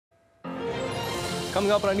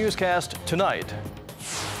Coming up on our newscast tonight.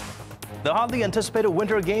 The hotly anticipated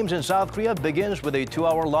Winter Games in South Korea begins with a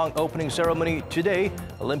 2-hour-long opening ceremony today.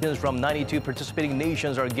 Olympians from 92 participating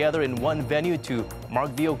nations are gathered in one venue to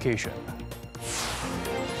mark the occasion.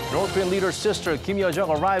 North Korean leader's sister Kim Yo-jong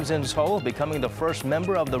arrives in Seoul, becoming the first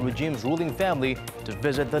member of the regime's ruling family to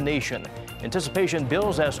visit the nation. Anticipation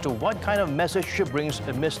builds as to what kind of message she brings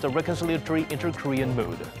amidst the reconciliatory inter-Korean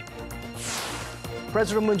mood.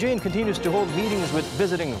 President Moon Jae-in continues to hold meetings with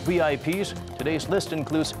visiting VIPs. Today's list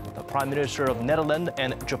includes the Prime Minister of Netherlands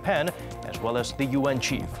and Japan, as well as the UN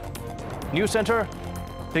chief. News Center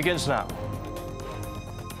begins now.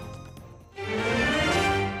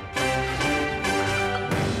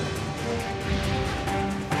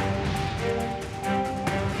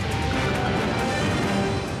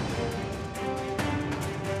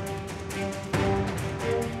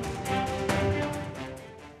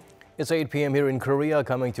 It's 8 p.m. here in Korea,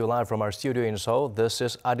 coming to you live from our studio in Seoul. This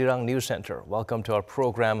is Arirang News Center. Welcome to our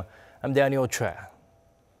program. I'm Daniel Choi.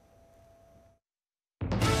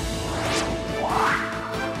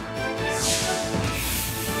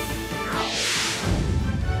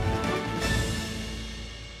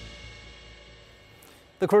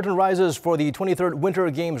 The curtain rises for the 23rd Winter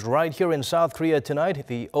Games right here in South Korea tonight.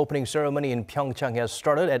 The opening ceremony in PyeongChang has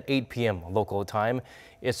started at 8 p.m. local time.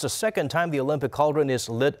 It's the second time the Olympic cauldron is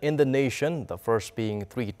lit in the nation, the first being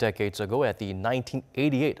 3 decades ago at the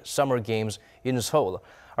 1988 Summer Games in Seoul.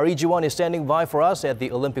 Our Lee Ji-won is standing by for us at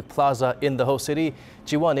the Olympic Plaza in the host city.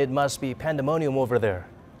 Ji-won, it must be pandemonium over there.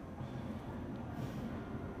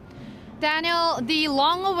 Daniel, the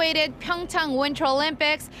long-awaited PyeongChang Winter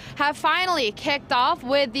Olympics have finally kicked off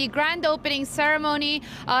with the grand opening ceremony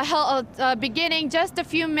beginning just a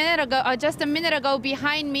minute ago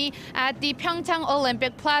behind me at the PyeongChang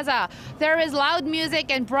Olympic Plaza. There is loud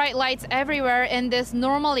music and bright lights everywhere in this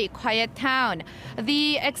normally quiet town.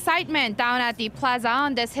 The excitement down at the plaza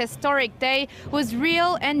on this historic day was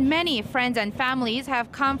real, and many friends and families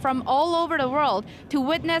have come from all over the world to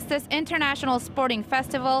witness this international sporting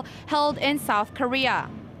festival held in South Korea.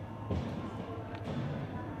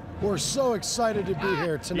 We're so excited to be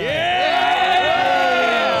here tonight. Yeah!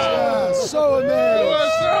 So amazed.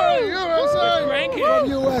 USA! From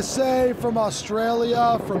USA, from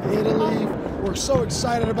Australia, from Italy. We're so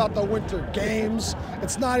excited about the Winter Games.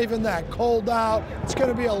 It's not even that cold out. It's going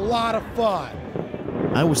to be a lot of fun.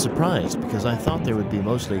 I was surprised because I thought there would be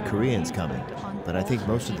mostly Koreans coming, but I think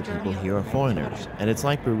most of the people here are foreigners, and it's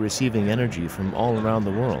like we're receiving energy from all around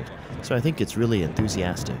the world. So I think it's really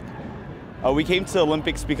enthusiastic. We came to the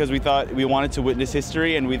Olympics because we thought we wanted to witness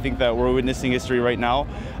history, and we think that we're witnessing history right now.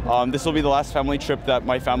 This will be the last family trip that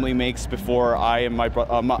my family makes before I and my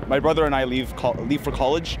brother and I leave for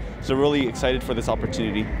college. So we're really excited for this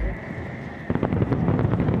opportunity.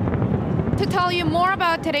 To tell you more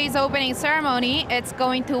about today's opening ceremony, it's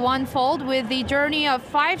going to unfold with the journey of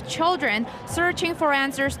 5 children searching for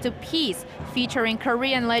answers to peace, featuring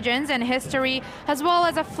Korean legends and history, as well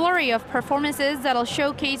as a flurry of performances that'll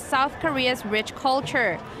showcase South Korea's rich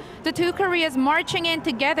culture. The two Koreas marching in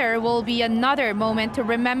together will be another moment to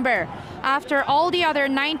remember. After all the other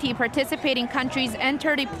 90 participating countries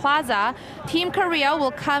enter the plaza, Team Korea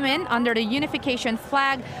will come in under the unification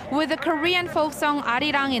flag with the Korean folk song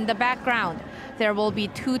Arirang in the background. There will be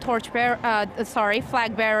 2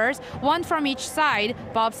 flag bearers, one from each side,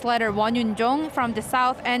 bobsledder Won Yun-jong from the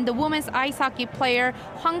south and the women's ice hockey player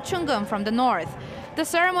Hwang Chung-geum from the north. The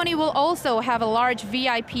ceremony will also have a large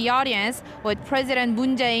VIP audience with President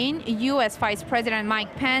Moon Jae-in, U.S. Vice President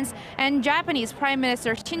Mike Pence, and Japanese Prime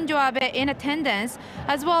Minister Shinzo Abe in attendance,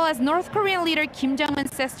 as well as North Korean leader Kim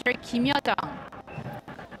Jong-un's sister Kim Yo-jong.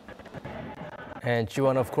 And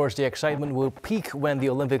Ji-won, of course, the excitement will peak when the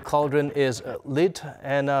Olympic cauldron is lit.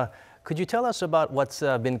 And could you tell us about what's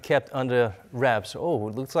been kept under wraps? Oh,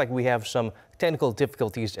 it looks like we have some technical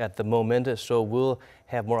difficulties at the moment, so we'll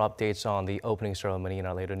have more updates on the opening ceremony in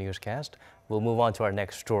our later newscast. We'll move on to our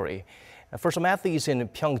next story. For some athletes in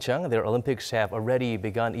PyeongChang, their Olympics have already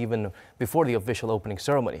begun even before the official opening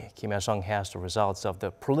ceremony. Kim Il-sung has the results of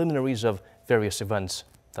the preliminaries of various events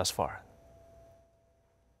thus far.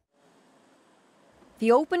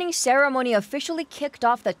 The opening ceremony officially kicked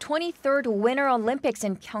off the 23rd Winter Olympics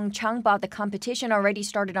in PyeongChang, but the competition already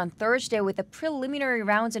started on Thursday with the preliminary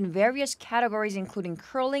rounds in various categories including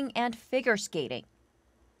curling and figure skating.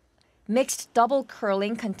 Mixed double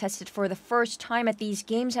curling, contested for the first time at these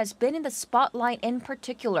games, has been in the spotlight in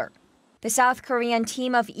particular. The South Korean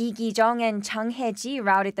team of Lee Ki-jung and Jang Hae-ji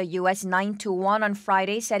routed the U.S. 9-1 on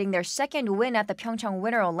Friday, setting their second win at the PyeongChang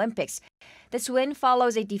Winter Olympics. This win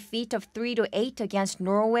follows a defeat of 3-8 against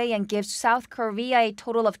Norway and gives South Korea a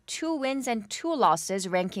total of 2 wins and 2 losses,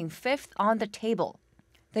 ranking 5th on the table.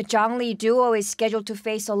 The Zhang-Li duo is scheduled to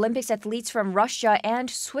face Olympics athletes from Russia and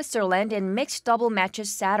Switzerland in mixed double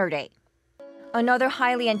matches Saturday. Another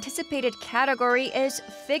highly anticipated category is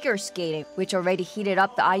figure skating, which already heated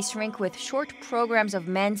up the ice rink with short programs of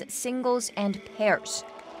men's singles and pairs.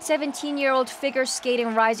 17-year-old figure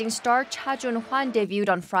skating rising star Cha Jun-hwan debuted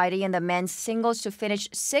on Friday in the men's singles to finish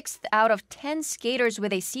 6th out of 10 skaters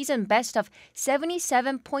with a season best of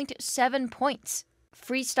 77.7 points.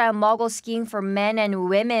 Freestyle mogul skiing for men and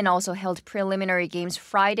women also held preliminary games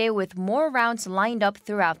Friday with more rounds lined up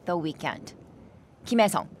throughout the weekend. Kim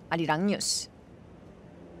Hae-sung, Arirang News.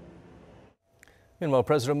 Meanwhile,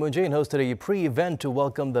 President Moon Jae-in hosted a pre-event to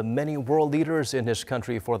welcome the many world leaders in his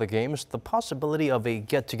country for the Games. The possibility of a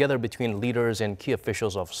get-together between leaders and key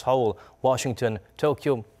officials of Seoul, Washington,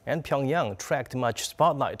 Tokyo, and Pyongyang tracked much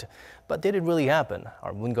spotlight. But did it really happen?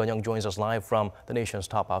 Our Moon Geon-young joins us live from the nation's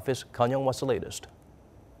top office. Geon-young, what's the latest?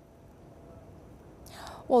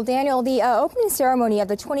 Well, Daniel, the opening ceremony of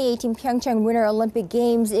the 2018 PyeongChang Winter Olympic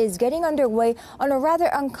Games is getting underway on a rather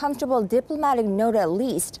uncomfortable diplomatic note at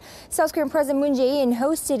least. South Korean President Moon Jae-in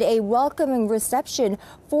hosted a welcoming reception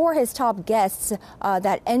for his top guests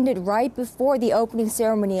that ended right before the opening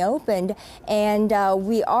ceremony opened. And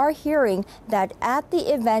we are hearing that at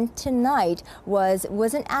the event tonight was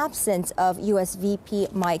an absence of U.S. VP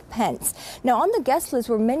Mike Pence. Now, on the guest list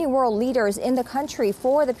were many world leaders in the country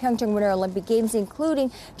for the PyeongChang Winter Olympic Games, including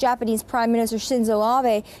Japanese Prime Minister Shinzo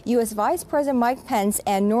Abe, U.S. Vice President Mike Pence,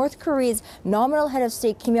 and North Korea's nominal head of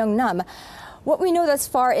state Kim Yong-nam. What we know thus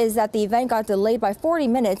far is that the event got delayed by 40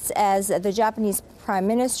 minutes as the Japanese Prime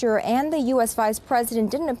Minister and the U.S. Vice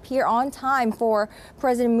President didn't appear on time for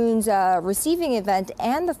President Moon's receiving event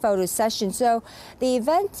and the photo session. So the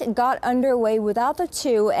event got underway without the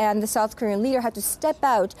two, and the South Korean leader had to step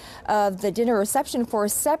out of the dinner reception for a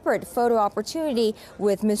separate photo opportunity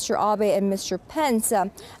with Mr. Abe and Mr. Pence,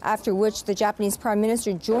 after which the Japanese Prime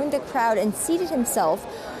Minister joined the crowd and seated himself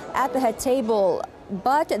at the head table.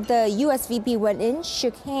 But the U.S. VP went in,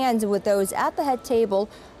 shook hands with those at the head table,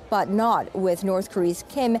 but not with North Korea's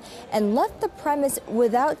Kim, and left the premise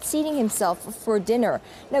without seating himself for dinner.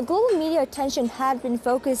 Now, global media attention had been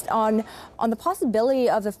focused on the possibility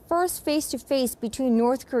of the first face-to-face between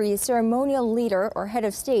North Korea's ceremonial leader or head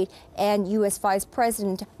of state and U.S. Vice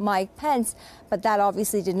President Mike Pence, but that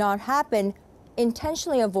obviously did not happen,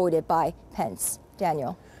 intentionally avoided by Pence.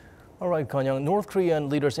 Daniel. All right, Geon-young. North Korean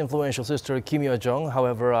leader's influential sister Kim Yo-jong,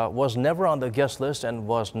 however, was never on the guest list and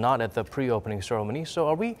was not at the pre-opening ceremony. So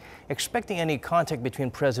are we expecting any contact between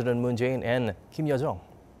President Moon Jae-in and Kim Yo-jong?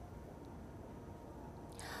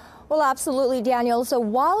 Well, absolutely, Daniel. So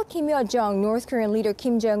while Kim Yo-jong, North Korean leader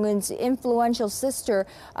Kim Jong-un's influential sister,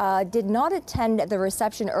 did not attend the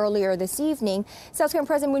reception earlier this evening, South Korean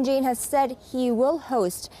President Moon Jae-in has said he will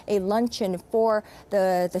host a luncheon for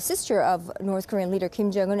the sister of North Korean leader Kim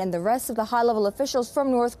Jong-un and the rest of the high-level officials from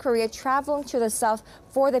North Korea traveling to the south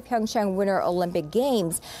for the PyeongChang Winter Olympic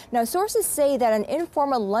Games. Now, sources say that an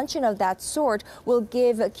informal luncheon of that sort will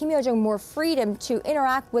give Kim Yo-jong more freedom to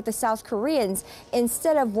interact with the South Koreans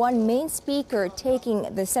instead of one main speaker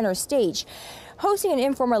taking the center stage. Hosting an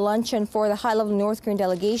informal luncheon for the high-level North Korean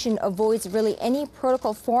delegation avoids really any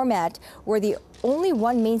protocol format where the only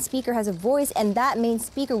one main speaker has a voice, and that main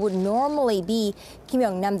speaker would normally be Kim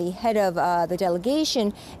Yong-nam, the head of the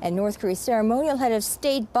delegation and North Korea's ceremonial head of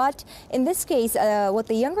state. But in this case, what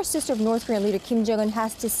the younger sister of North Korean leader Kim Jong-un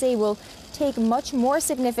has to say will take much more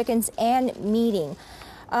significance and meaning.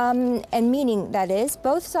 That is,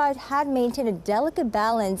 both sides had maintained a delicate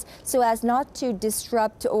balance so as not to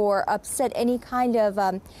disrupt or upset any kind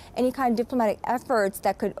of diplomatic efforts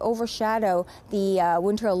that could overshadow the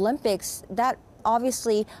Winter Olympics. That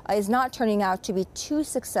obviously is not turning out to be too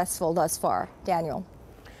successful thus far. Daniel.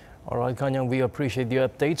 All right, Geon-young, we appreciate the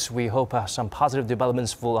updates. We hope some positive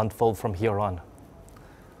developments will unfold from here on.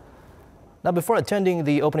 Now, before attending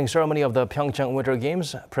the opening ceremony of the PyeongChang Winter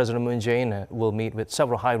Games, President Moon Jae-in will meet with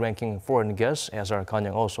several high-ranking foreign guests, as our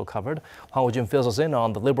Geon-young also covered. Hwang Ho-jin fills us in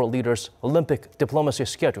on the liberal leader's Olympic diplomacy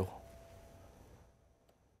schedule.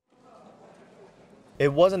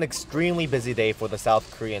 It was an extremely busy day for the South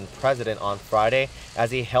Korean president on Friday as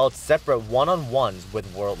he held separate one-on-ones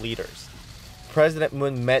with world leaders. President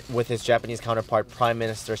Moon met with his Japanese counterpart Prime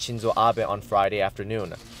Minister Shinzo Abe on Friday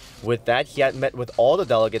afternoon. With that, he had met with all the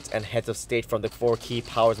delegates and heads of state from the 4 key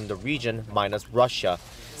powers in the region, minus Russia,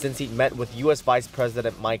 since he'd met with U.S. Vice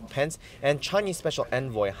President Mike Pence and Chinese Special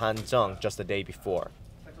Envoy Han Zheng just the day before.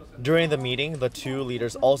 During the meeting, the two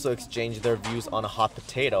leaders also exchanged their views on a hot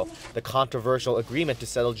potato, the controversial agreement to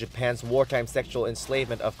settle Japan's wartime sexual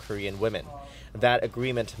enslavement of Korean women. That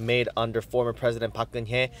agreement, made under former President Park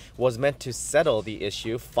Geun-hye, was meant to settle the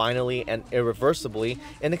issue finally and irreversibly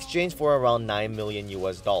in exchange for around $9 million.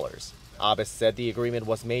 Abe said the agreement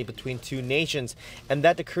was made between two nations and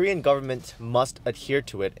that the Korean government must adhere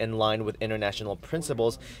to it in line with international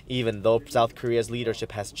principles, even though South Korea's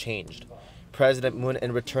leadership has changed. President Moon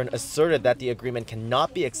in return asserted that the agreement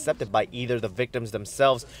cannot be accepted by either the victims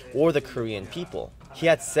themselves or the Korean people. He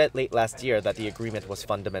had said late last year that the agreement was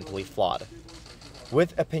fundamentally flawed.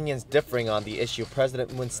 With opinions differing on the issue,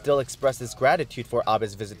 President Moon still expressed his gratitude for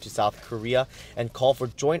Abe's visit to South Korea and called for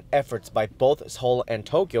joint efforts by both Seoul and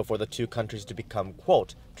Tokyo for the two countries to become,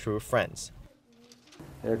 quote, true friends.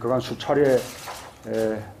 그간 수차례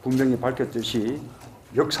분명히 밝혔듯이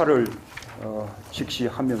역사를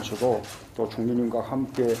직시하면서도 또 총리님과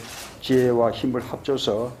함께 지혜와 힘을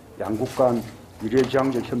합쳐서 양국 간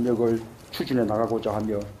미래지향적 협력을 추진해 나가고자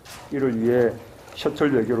하며 이를 위해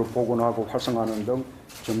셔틀 외교를 복원하고 활성화하는 등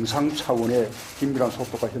정상 차원의 긴밀한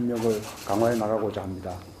소통과 협력을 강화해 나가고자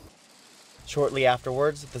합니다. Shortly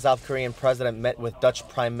afterwards, the South Korean president met with Dutch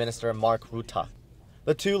Prime Minister Mark Rutte.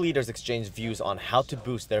 The two leaders exchanged views on how to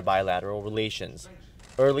boost their bilateral relations.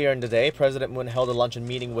 Earlier in the day, President Moon held a luncheon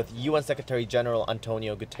meeting with UN Secretary General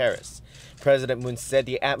Antonio Guterres. President Moon said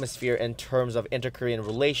the atmosphere in terms of inter-Korean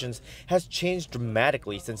relations has changed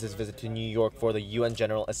dramatically since his visit to New York for the UN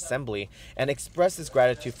General Assembly and expressed his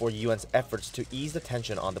gratitude for UN's efforts to ease the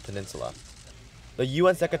tension on the peninsula. The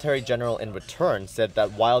UN Secretary General in return said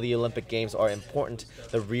that while the Olympic Games are important,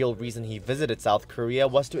 the real reason he visited South Korea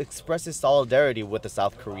was to express his solidarity with the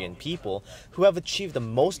South Korean people, who have achieved the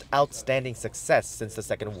most outstanding success since the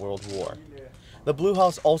Second World War. The Blue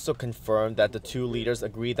House also confirmed that the two leaders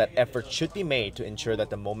agreed that efforts should be made to ensure that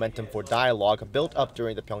the momentum for dialogue built up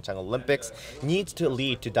during the PyeongChang Olympics needs to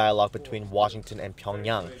lead to dialogue between Washington and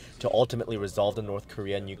Pyongyang to ultimately resolve the North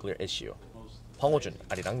Korea nuclear issue. 황호준,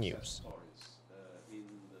 아리랑 뉴스.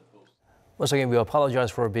 Once again, we apologize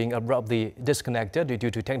for being abruptly disconnected due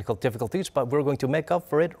to technical difficulties, but we're going to make up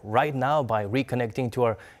for it right now by reconnecting to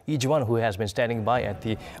our Ji-won, who has been standing by at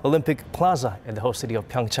the Olympic Plaza in the host city of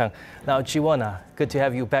PyeongChang. Now, Ji-won, good to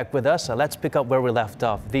have you back with us. Let's pick up where we left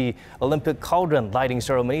off. The Olympic cauldron lighting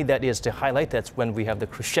ceremony, that is the highlight. That's when we have the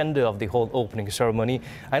crescendo of the whole opening ceremony.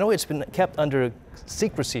 I know it's been kept under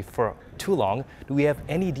secrecy for too long. Do we have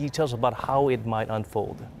any details about how it might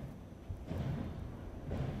unfold?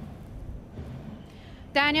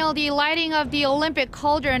 Daniel, the lighting of the Olympic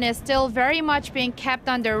cauldron is still very much being kept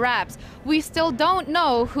under wraps. We still don't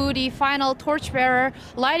know who the final torchbearer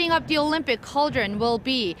lighting up the Olympic cauldron will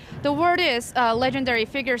be. The word is legendary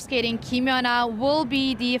figure skating Kim Yeona will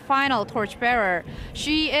be the final torchbearer.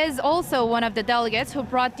 She is also one of the delegates who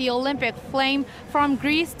brought the Olympic flame from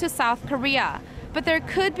Greece to South Korea. But there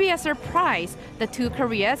could be a surprise. The two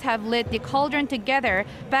Koreas have lit the cauldron together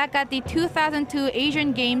back at the 2002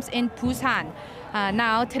 Asian Games in Busan.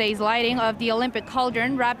 Now, today's lighting of the Olympic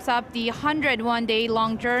cauldron wraps up the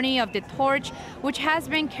 101-day-long journey of the torch, which has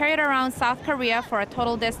been carried around South Korea for a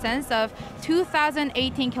total distance of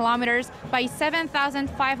 2,018 kilometers by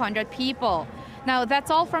 7,500 people. Now,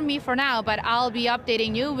 that's all from me for now, but I'll be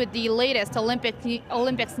updating you with the latest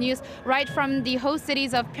Olympics news right from the host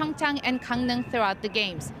cities of PyeongChang and Gangneung throughout the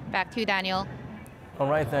Games. Back to you, Daniel. All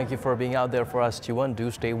right, thank you for being out there for us, Ji-won.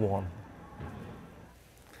 Do stay warm.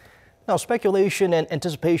 Now, speculation and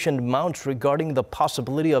anticipation mounts regarding the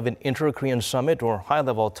possibility of an inter-Korean summit or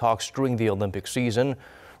high-level talks during the Olympic season.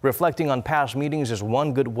 Reflecting on past meetings is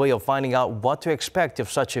one good way of finding out what to expect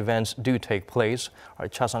if such events do take place. Our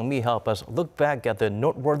Cha Sang-mi help us look back at the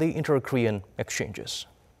noteworthy inter-Korean exchanges.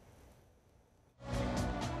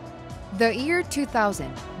 The year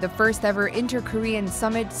 2000, the first ever inter-Korean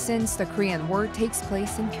summit since the Korean War, takes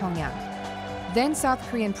place in Pyongyang. Then South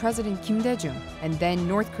Korean President Kim Dae-jung and then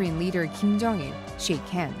North Korean leader Kim Jong-il shake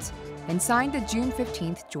hands and sign the June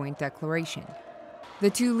 15th joint declaration. The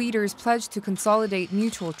two leaders pledged to consolidate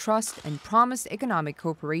mutual trust and promised economic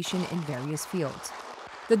cooperation in various fields.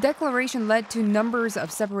 The declaration led to numbers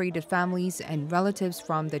of separated families and relatives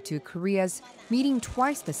from the two Koreas meeting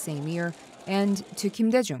twice the same year, and to Kim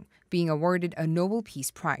Dae-jung being awarded a Nobel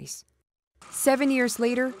Peace Prize. 7 years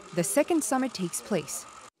later, the second summit takes place.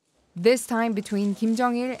 This time between Kim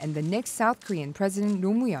Jong-il and the next South Korean President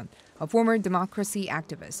Roh Moo-hyun, a former democracy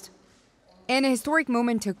activist. An historic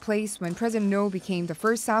moment took place when President Roh became the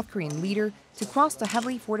first South Korean leader to cross the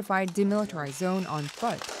heavily fortified demilitarized zone on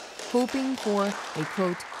foot, hoping for a,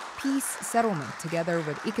 quote, peace settlement together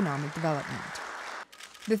with economic development.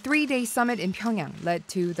 The three-day summit in Pyongyang led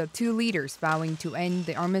to the two leaders vowing to end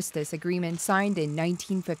the armistice agreement signed in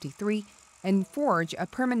 1953 and forge a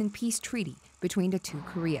permanent peace treaty between the two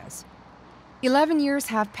Koreas. 11 years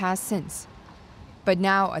have passed since. But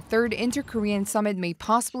now a third inter-Korean summit may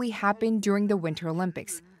possibly happen during the Winter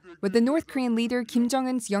Olympics, with the North Korean leader Kim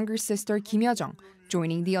Jong-un's younger sister Kim Yo-jong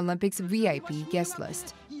joining the Olympics VIP guest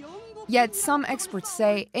list. Yet some experts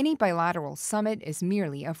say any bilateral summit is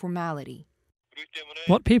merely a formality.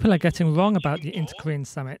 What people are getting wrong about the inter-Korean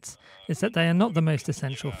summits is that they are not the most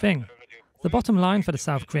essential thing. The bottom line for the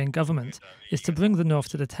South Korean government is to bring the North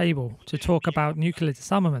to the table to talk about nuclear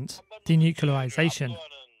disarmament, denuclearization.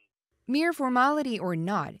 Mere formality or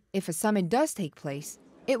not, if a summit does take place,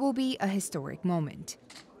 it will be a historic moment.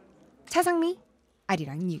 차상미,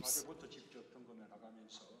 아리랑 뉴스.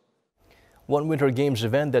 One Winter Games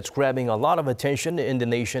event that's grabbing a lot of attention in the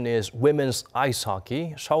nation is women's ice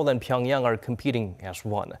hockey. Seoul and Pyongyang are competing as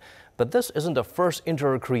one. But this isn't the first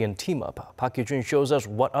inter-Korean team-up. Park Hee-jun shows us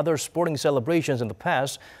what other sporting celebrations in the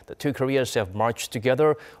past the two Koreas have marched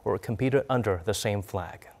together or competed under the same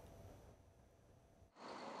flag.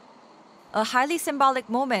 A highly symbolic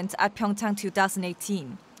moment at PyeongChang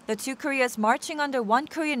 2018. The two Koreas marching under one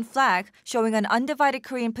Korean flag, showing an undivided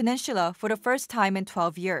Korean peninsula for the first time in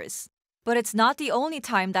 12 years. But it's not the only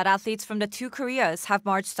time that athletes from the two Koreas have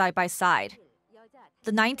marched side by side.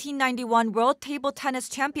 The 1991 World Table Tennis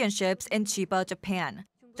Championships in Chiba, Japan.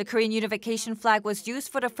 The Korean unification flag was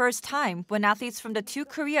used for the first time when athletes from the two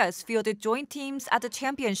Koreas fielded joint teams at the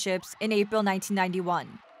championships in April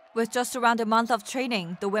 1991. With just around a month of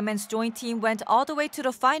training, the women's joint team went all the way to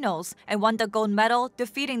the finals and won the gold medal,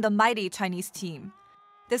 defeating the mighty Chinese team.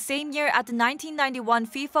 The same year at the 1991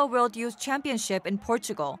 FIFA World Youth Championship in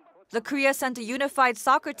Portugal, the Korea sent a unified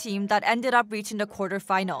soccer team that ended up reaching the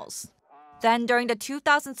quarterfinals. Then, during the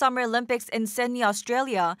 2000 Summer Olympics in Sydney,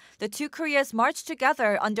 Australia, the two Koreas marched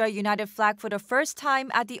together under a united flag for the first time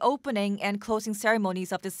at the opening and closing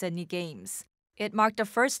ceremonies of the Sydney Games. It marked the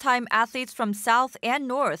first time athletes from South and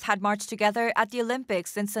North had marched together at the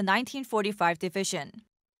Olympics since the 1945 division.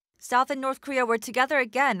 South and North Korea were together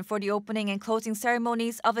again for the opening and closing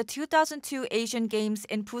ceremonies of the 2002 Asian Games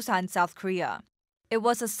in Busan, South Korea. It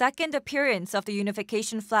was the second appearance of the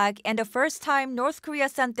unification flag and the first time North Korea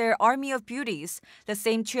sent their Army of Beauties, the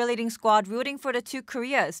same cheerleading squad rooting for the two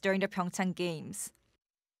Koreas during the PyeongChang Games.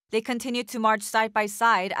 They continued to march side by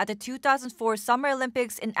side at the 2004 Summer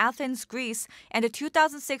Olympics in Athens, Greece, and the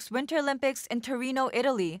 2006 Winter Olympics in Torino,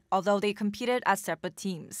 Italy, although they competed as separate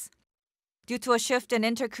teams. Due to a shift in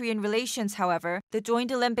inter-Korean relations, however, the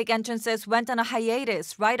joint Olympic entrances went on a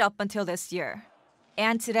hiatus right up until this year.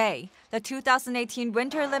 And today, the 2018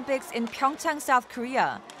 Winter Olympics in PyeongChang, South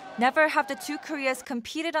Korea. Never have the two Koreas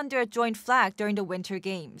competed under a joint flag during the Winter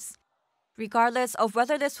Games. Regardless of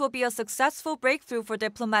whether this will be a successful breakthrough for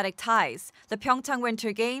diplomatic ties, the PyeongChang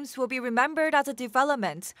Winter Games will be remembered as a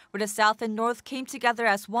development where the South and North came together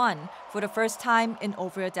as one for the first time in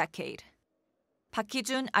over a decade. Park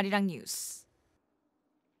Hee-jun, 아리랑 뉴스.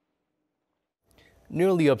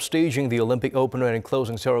 Nearly upstaging the Olympic opener and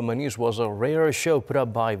closing ceremonies was a rare show put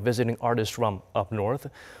up by visiting artists from up north.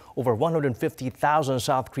 Over 150,000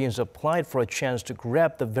 South Koreans applied for a chance to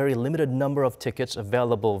grab the very limited number of tickets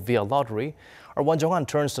available via lottery. Our Won Jung-han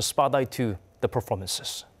turns the spotlight to the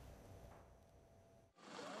performances.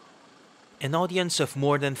 An audience of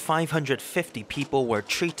more than 550 people were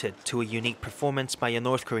treated to a unique performance by a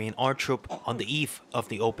North Korean art troupe on the eve of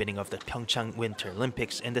the opening of the PyeongChang Winter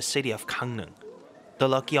Olympics in the city of Gangneung. The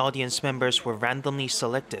lucky audience members were randomly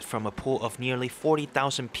selected from a pool of nearly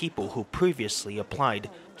 40,000 people who previously applied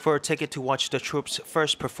for a ticket to watch the troupe's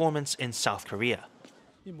first performance in South Korea.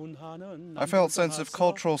 I felt a sense of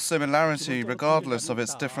cultural similarity regardless of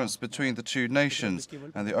its difference between the two nations,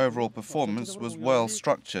 and the overall performance was well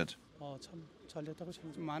structured.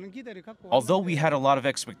 Although we had a lot of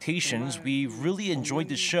expectations, we really enjoyed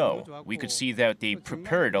the show. We could see that they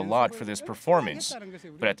prepared a lot for this performance.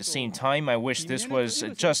 But at the same time, I wish this was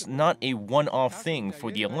just not a one-off thing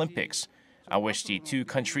for the Olympics. I wish the two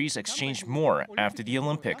countries exchanged more after the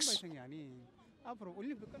Olympics.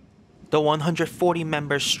 The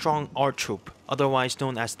 140-member strong art troupe, otherwise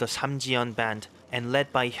known as the Samjiyeon Band, and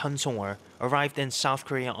led by Hyun Song-wol, arrived in South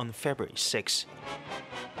Korea on February 6.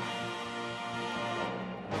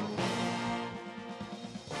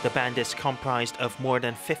 The band is comprised of more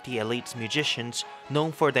than 50 elite musicians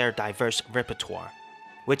known for their diverse repertoire,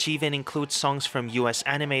 which even includes songs from US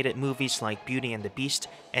animated movies like Beauty and the Beast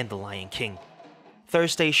and The Lion King.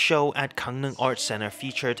 Thursday's show at Gangneung Arts Center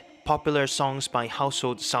featured popular songs by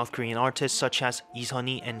household South Korean artists such as Lee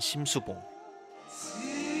Sun-hee and Sim Soo-bong.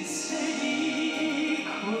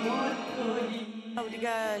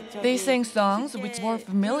 They sang songs which were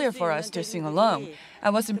familiar for us to sing along. I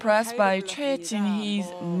was impressed by Choi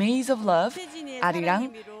Jin-hee's Maze of Love,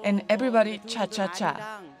 Arirang, and Everybody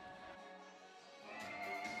Cha-Cha-Cha.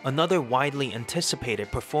 Another widely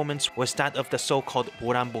anticipated performance was that of the so-called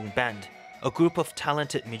Borambong Band, a group of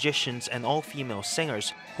talented musicians and all-female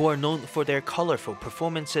singers who are known for their colorful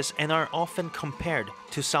performances and are often compared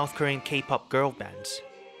to South Korean K-pop girl bands.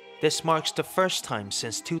 This marks the first time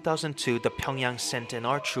since 2002 the Pyongyang sent an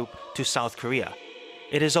art troupe to South Korea.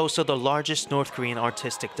 It is also the largest North Korean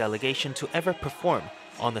artistic delegation to ever perform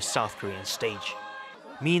on the South Korean stage.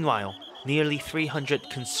 Meanwhile, nearly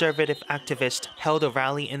 300 conservative activists held a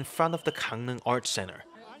rally in front of the Gangneung Art Center.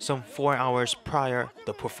 Some 4 hours prior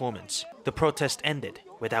the performance, the protest ended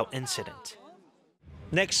without incident.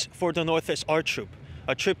 Next, for the Northwest Art Troupe,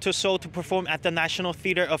 a trip to Seoul to perform at the National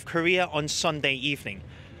Theatre of Korea on Sunday evening,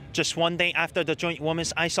 just 1 day after the joint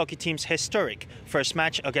women's ice hockey team's historic first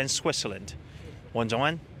match against Switzerland. Won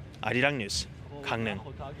Jong-hwan, Arirang News, Gangneung.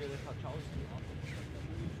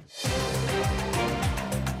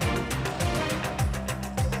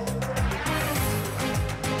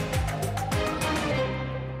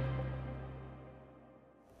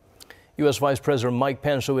 U.S. Vice President Mike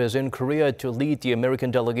Pence, who is in Korea to lead the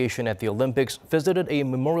American delegation at the Olympics, visited a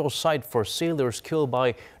memorial site for sailors killed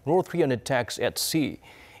by North Korean attacks at sea.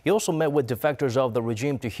 He also met with defectors of the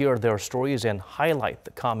regime to hear their stories and highlight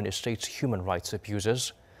the communist state's human rights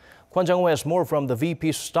abuses. Kwon Jang-woo has more from the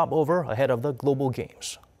VP's stopover ahead of the Global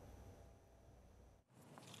Games.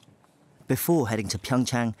 Before heading to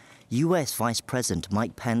PyeongChang, U.S. Vice President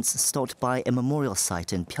Mike Pence stopped by a memorial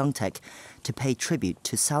site in Pyeongtaek to pay tribute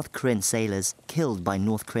to South Korean sailors killed by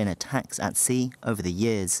North Korean attacks at sea over the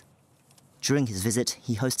years. During his visit,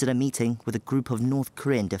 he hosted a meeting with a group of North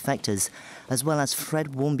Korean defectors, as well as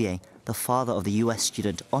Fred Wombier, the father of the U.S.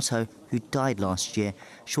 student Otto, who died last year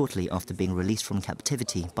shortly after being released from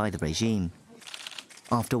captivity by the regime.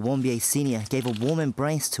 After Wombier Sr. gave a warm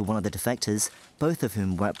embrace to one of the defectors, both of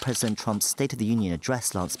whom were at President Trump's State of the Union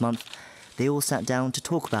address last month, they all sat down to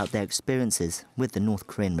talk about their experiences with the North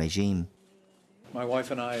Korean regime. My wife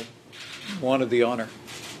and I wanted the honor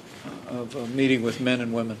of meeting with men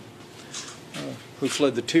and women who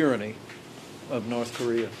fled the tyranny of North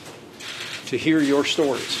Korea, to hear your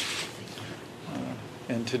stories,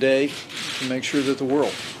 and today to make sure that the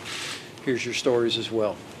world hears your stories as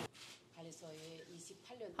well.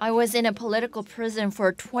 I was in a political prison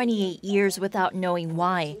for 28 years without knowing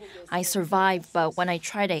why. I survived, but when I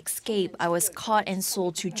tried to escape, I was caught and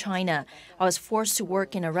sold to China. I was forced to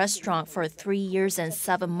work in a restaurant for 3 years and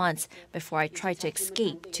 7 months before I tried to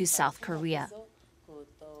escape to South Korea.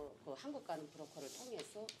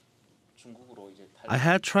 I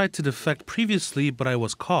had tried to defect previously, but I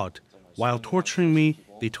was caught. While torturing me,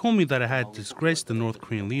 they told me that I had disgraced the North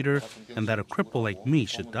Korean leader and that a cripple like me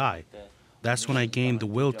should die. That's when I gained the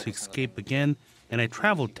will to escape again, and I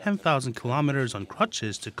traveled 10,000 kilometers on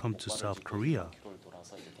crutches to come to South Korea.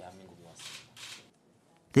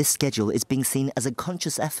 This schedule is being seen as a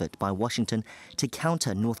conscious effort by Washington to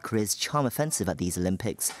counter North Korea's charm offensive at these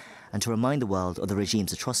Olympics and to remind the world of the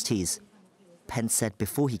regime's atrocities. Pence said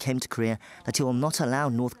before he came to Korea that he will not allow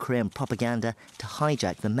North Korean propaganda to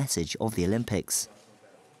hijack the message of the Olympics.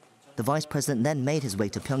 The Vice President then made his way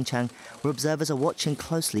to PyeongChang, where observers are watching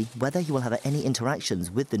closely whether he will have any interactions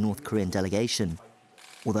with the North Korean delegation.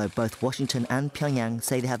 Although both Washington and Pyongyang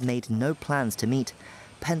say they have made no plans to meet,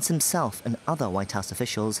 Pence himself and other White House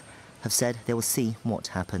officials have said they will see what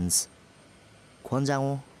happens. Kwon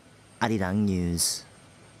Jang-woo, Arirang News.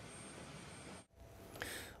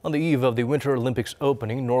 On the eve of the Winter Olympics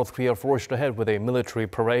opening, North Korea forged ahead with a military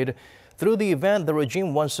parade. Through the event, the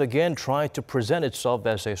regime once again tried to present itself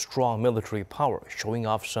as a strong military power, showing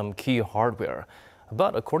off some key hardware.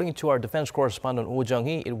 But according to our defense correspondent Oh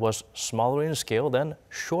Jung-hee, it was smaller in scale and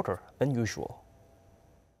shorter than usual.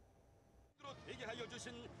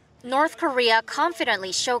 North Korea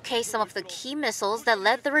confidently showcased some of the key missiles that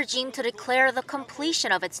led the regime to declare the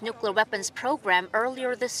completion of its nuclear weapons program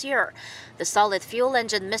earlier this year. The solid fuel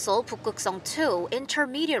engine missile 북극성-2,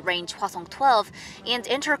 intermediate range Hwasong-12, and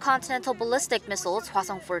intercontinental ballistic missiles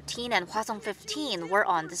Hwasong-14 and Hwasong-15 were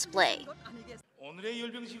on display.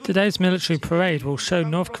 Today's military parade will show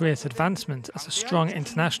North Korea's advancement as a strong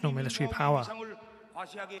international military power.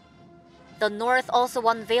 The North also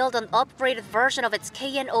unveiled an upgraded version of its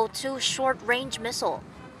KN-02 short-range missile.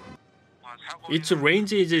 Its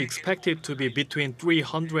range is expected to be between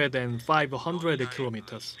 300 and 500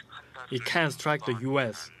 kilometers. It can strike the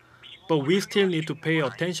U.S., but we still need to pay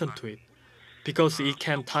attention to it. because it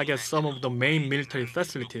can target some of the main military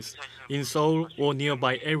facilities in Seoul or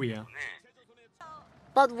nearby area.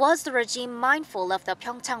 But was the regime mindful of the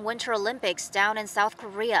PyeongChang Winter Olympics down in South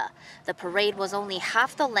Korea? The parade was only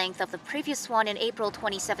half the length of the previous one in April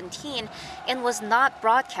 2017 and was not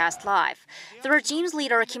broadcast live. The regime's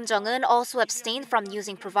leader Kim Jong-un also abstained from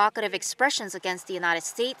using provocative expressions against the United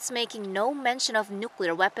States, making no mention of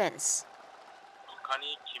nuclear weapons.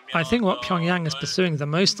 I think what Pyongyang is pursuing the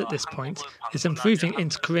most at this point is improving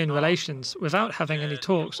inter-Korean relations without having any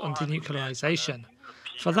talks on denuclearization.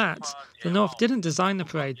 For that, the North didn't design the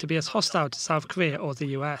parade to be as hostile to South Korea or the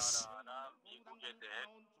US.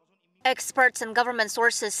 Experts and government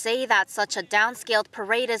sources say that such a downscaled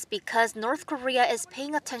parade is because North Korea is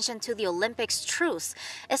paying attention to the Olympics truce,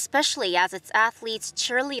 especially as its athletes,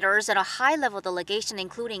 cheerleaders, and a high-level delegation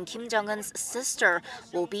including Kim Jong-un's sister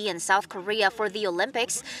will be in South Korea for the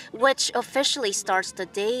Olympics, which officially starts the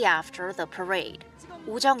day after the parade.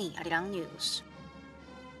 우정희, 아리랑 뉴스.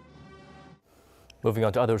 Moving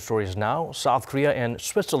on to other stories now, South Korea and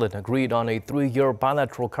Switzerland agreed on a 3-year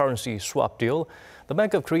bilateral currency swap deal. The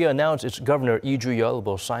Bank of Korea announced its governor Lee Ju-yeol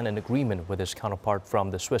will sign an agreement with his counterpart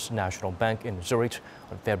from the Swiss National Bank in Zurich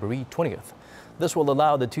on February 20th. This will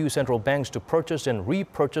allow the two central banks to purchase and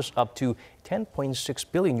repurchase up to $10.6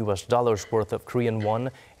 billion worth of Korean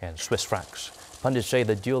won and Swiss francs. Pundits say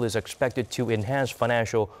the deal is expected to enhance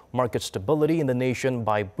financial market stability in the nation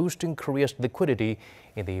by boosting Korea's liquidity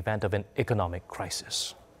in the event of an economic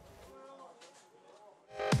crisis.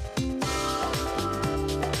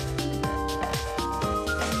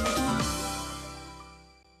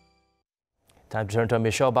 Time to turn to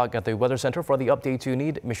Michelle back at the Weather Center for the updates you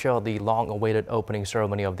need. Michelle, the long-awaited opening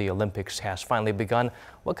ceremony of the Olympics has finally begun.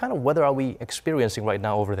 What kind of weather are we experiencing right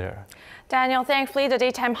now over there? Daniel, thankfully, the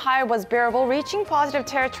daytime high was bearable, reaching positive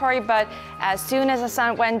territory, but as soon as the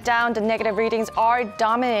sun went down, the negative readings are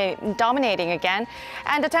dominating again.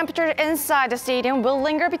 And the temperature inside the stadium will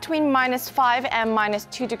linger between -5 and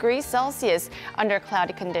 -2 degrees Celsius under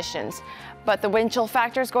cloudy conditions. But the wind chill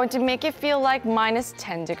factor is going to make it feel like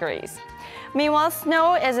 -10 degrees. Meanwhile,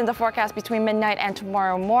 snow is in the forecast between midnight and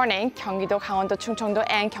tomorrow morning. 경기도, 강원도, 충청도,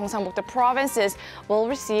 and 경상북도 provinces will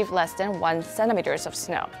receive less than 1 centimeters of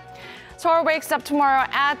snow. Seoul wakes up tomorrow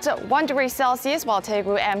at 1 degree Celsius, while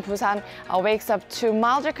Daegu and Busan wakes up to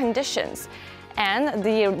milder conditions. And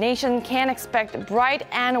the nation can expect bright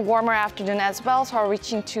and warmer afternoon as well, Seoul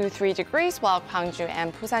reaching 2-3 degrees, while Gwangju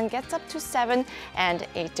and Busan gets up to 7 and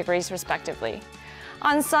 8 degrees respectively.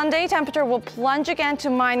 On Sunday, temperature will plunge again to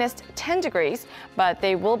 -10 degrees, but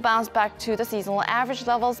they will bounce back to the seasonal average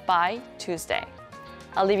levels by Tuesday.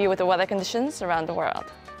 I'll leave you with the weather conditions around the world.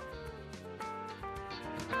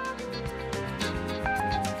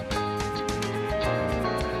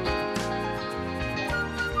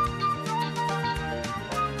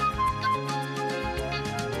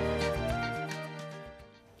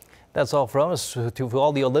 That's all from us. To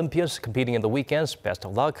all the Olympians competing in the weekends, best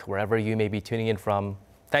of luck wherever you may be tuning in from.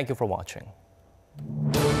 Thank you for watching.